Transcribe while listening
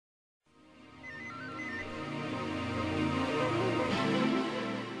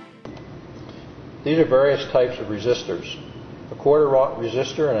These are various types of resistors. A quarter-watt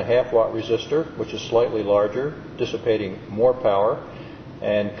resistor and a half-watt resistor, which is slightly larger, dissipating more power,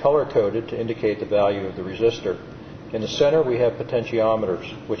 and color-coded to indicate the value of the resistor. In the center we have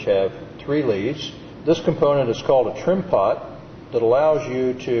potentiometers, which have 3 leads. This component is called a trim pot that allows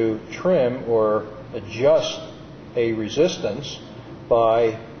you to trim or adjust a resistance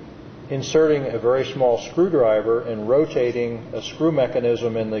by inserting a very small screwdriver and rotating a screw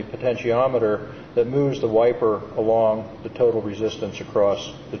mechanism in the potentiometer that moves the wiper along the total resistance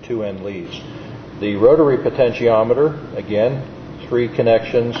across the 2 end leads. The rotary potentiometer, again, 3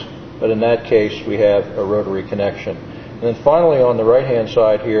 connections, but in that case we have a rotary connection. And then finally on the right hand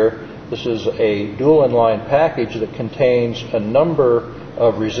side here, this is a dual inline package that contains a number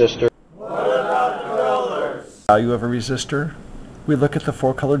of resistors. What about colors? Value of a resistor? We look at the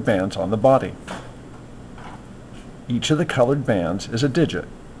 4 colored bands on the body. Each of the colored bands is a digit,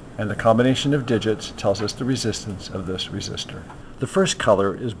 and the combination of digits tells us the resistance of this resistor. The first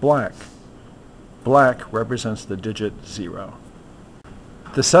color is black. Black represents the digit 0.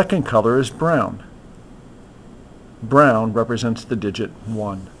 The second color is brown. Brown represents the digit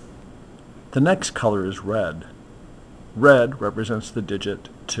 1. The next color is red. Red represents the digit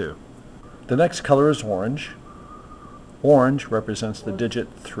 2. The next color is orange. Orange represents the digit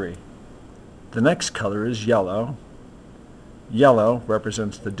 3. The next color is yellow. Yellow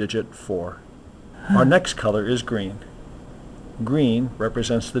represents the digit 4. Our next color is green. Green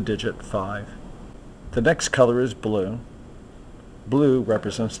represents the digit 5. The next color is blue. Blue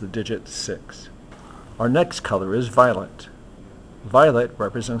represents the digit 6. Our next color is violet. Violet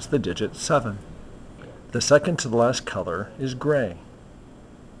represents the digit 7. The second to the last color is gray.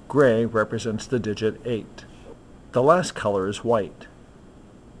 Gray represents the digit 8. The last color is white.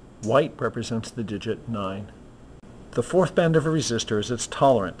 White represents the digit 9. The fourth band of a resistor is its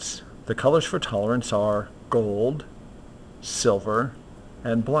tolerance. The colors for tolerance are gold, silver,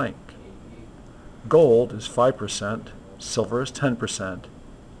 and blank. Gold is 5%, silver is 10%,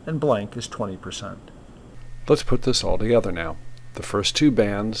 and blank is 20%. Let's put this all together now. The first 2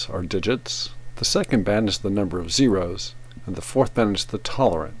 bands are digits, the second band is the number of zeros, and the fourth band is the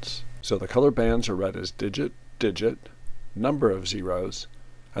tolerance. So the color bands are read as digit, digit, number of zeros,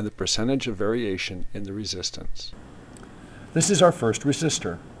 and the percentage of variation in the resistance. This is our first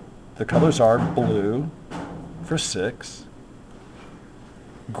resistor. The colors are blue for 6,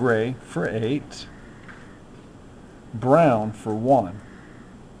 gray for 8, brown for 1,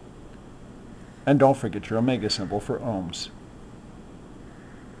 and don't forget your omega symbol for ohms.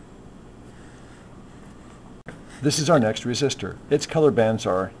 This is our next resistor. Its color bands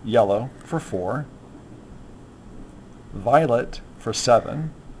are yellow for 4, violet for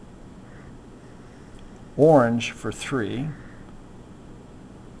 7, orange for 3,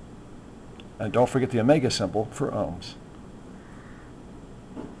 and don't forget the omega symbol for ohms.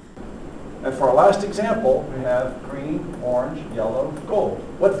 And for our last example, we have green, orange, yellow, gold.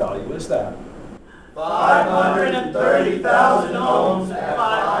 What value is that? 530,000 ohms at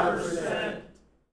 5%.